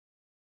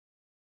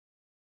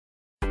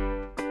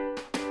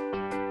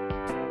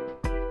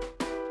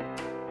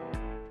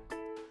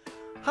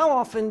How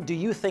often do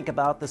you think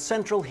about the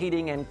central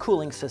heating and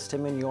cooling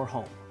system in your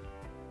home?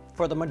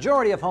 For the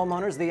majority of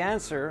homeowners, the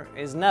answer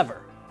is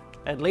never,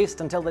 at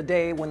least until the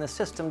day when the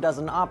system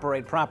doesn't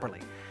operate properly.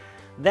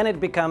 Then it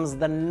becomes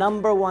the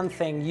number one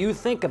thing you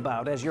think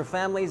about as your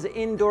family's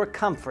indoor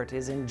comfort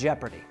is in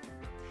jeopardy.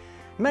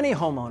 Many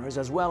homeowners,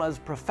 as well as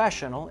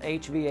professional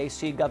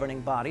HVAC governing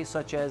bodies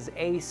such as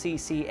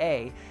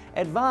ACCA,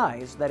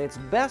 advise that it's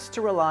best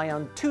to rely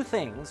on two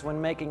things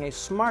when making a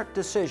smart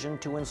decision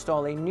to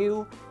install a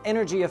new,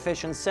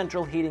 energy-efficient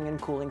central heating and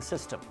cooling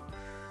system: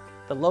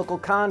 the local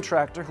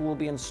contractor who will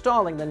be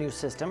installing the new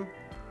system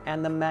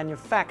and the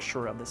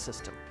manufacturer of the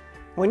system.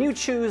 When you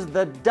choose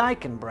the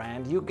Daikin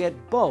brand, you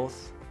get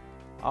both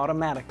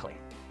automatically.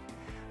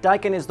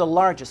 Daikin is the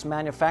largest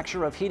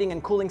manufacturer of heating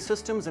and cooling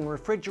systems and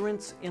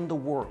refrigerants in the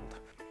world.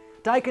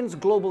 Daikin's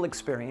global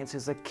experience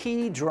is a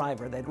key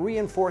driver that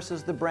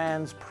reinforces the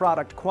brand's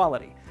product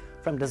quality,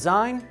 from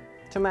design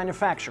to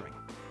manufacturing.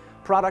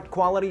 Product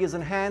quality is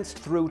enhanced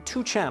through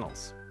two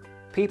channels: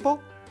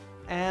 people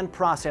and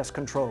process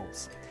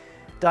controls.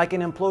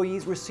 Daikin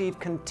employees receive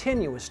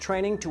continuous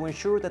training to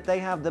ensure that they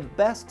have the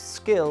best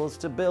skills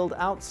to build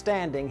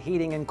outstanding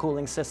heating and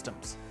cooling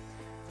systems.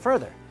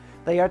 Further,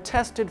 they are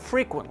tested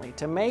frequently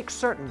to make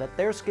certain that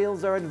their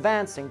skills are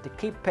advancing to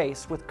keep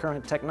pace with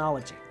current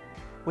technology.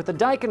 With the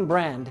Daikin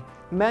brand,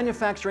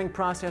 manufacturing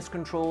process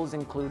controls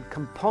include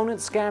component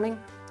scanning,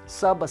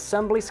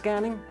 sub-assembly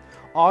scanning,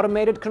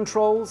 automated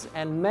controls,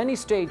 and many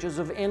stages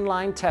of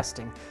inline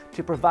testing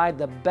to provide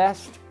the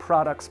best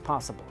products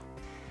possible.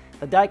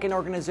 The Daikin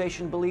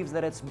organization believes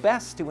that it's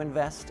best to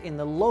invest in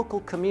the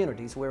local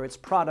communities where its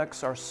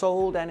products are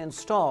sold and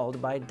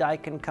installed by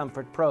Daikin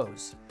Comfort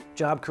pros.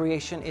 Job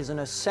creation is an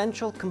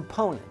essential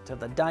component of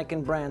the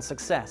Daikin brand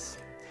success.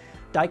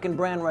 Daikin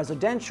brand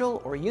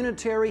residential or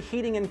unitary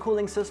heating and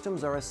cooling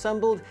systems are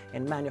assembled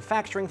in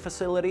manufacturing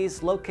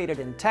facilities located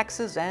in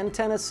Texas and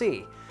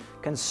Tennessee,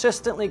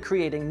 consistently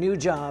creating new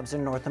jobs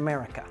in North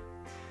America.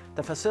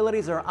 The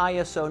facilities are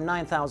ISO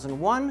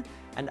 9001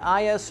 and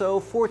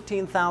ISO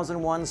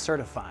 14001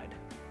 certified.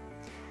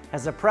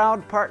 As a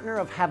proud partner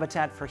of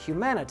Habitat for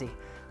Humanity,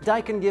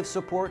 Daikin gives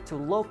support to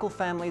local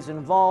families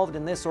involved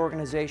in this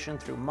organization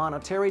through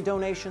monetary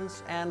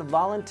donations and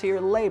volunteer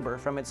labor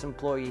from its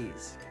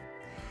employees.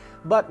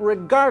 But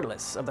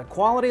regardless of the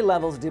quality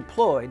levels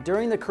deployed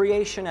during the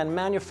creation and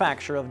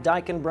manufacture of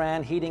Daikin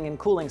brand heating and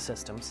cooling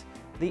systems,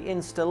 the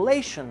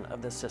installation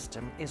of the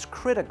system is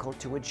critical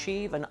to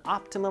achieve an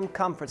optimum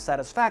comfort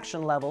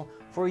satisfaction level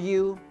for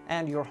you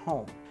and your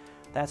home.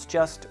 That's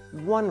just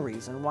one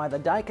reason why the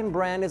Daikin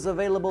brand is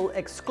available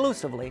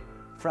exclusively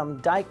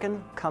from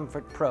Daikin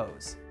Comfort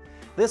Pros.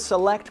 This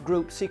select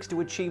group seeks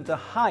to achieve the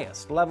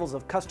highest levels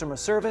of customer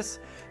service,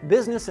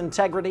 business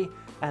integrity,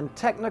 and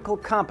technical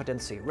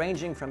competency,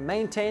 ranging from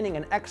maintaining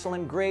an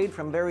excellent grade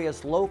from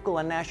various local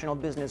and national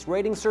business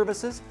rating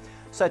services,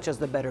 such as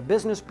the Better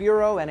Business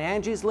Bureau and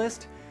Angie's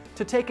List,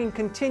 to taking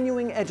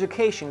continuing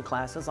education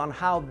classes on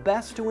how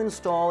best to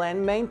install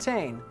and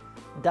maintain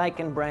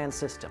Daikin brand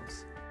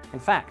systems. In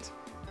fact,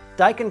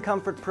 Daikin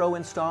Comfort Pro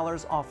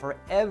installers offer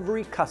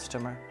every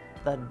customer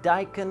the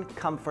Daikin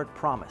Comfort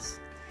Promise.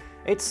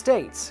 It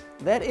states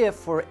that if,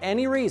 for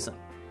any reason,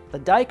 the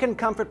Daikin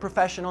Comfort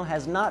professional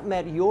has not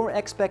met your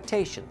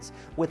expectations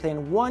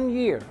within 1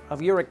 year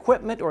of your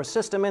equipment or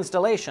system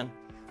installation,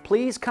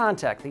 please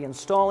contact the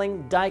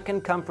installing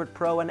Daikin Comfort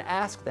Pro and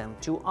ask them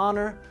to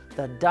honor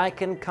the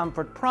Daikin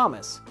Comfort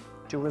Promise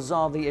to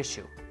resolve the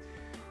issue.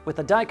 With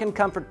the Daikin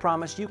Comfort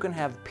Promise, you can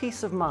have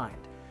peace of mind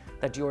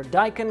that your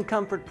Daikin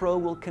Comfort Pro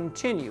will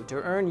continue to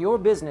earn your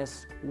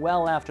business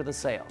well after the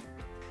sale.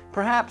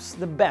 Perhaps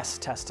the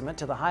best testament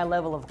to the high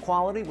level of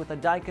quality with the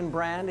Daikin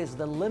brand is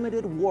the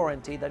limited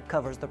warranty that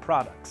covers the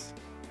products.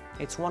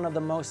 It's one of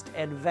the most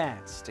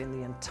advanced in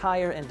the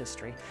entire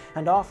industry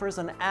and offers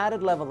an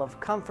added level of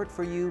comfort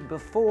for you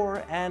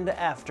before and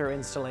after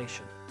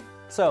installation.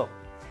 So,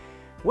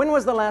 when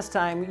was the last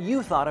time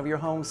you thought of your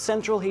home's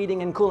central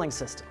heating and cooling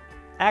system?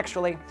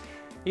 Actually,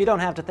 you don't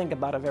have to think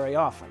about it very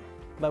often,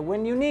 but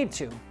when you need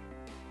to,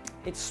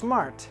 it's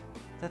smart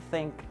to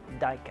think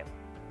Daikin.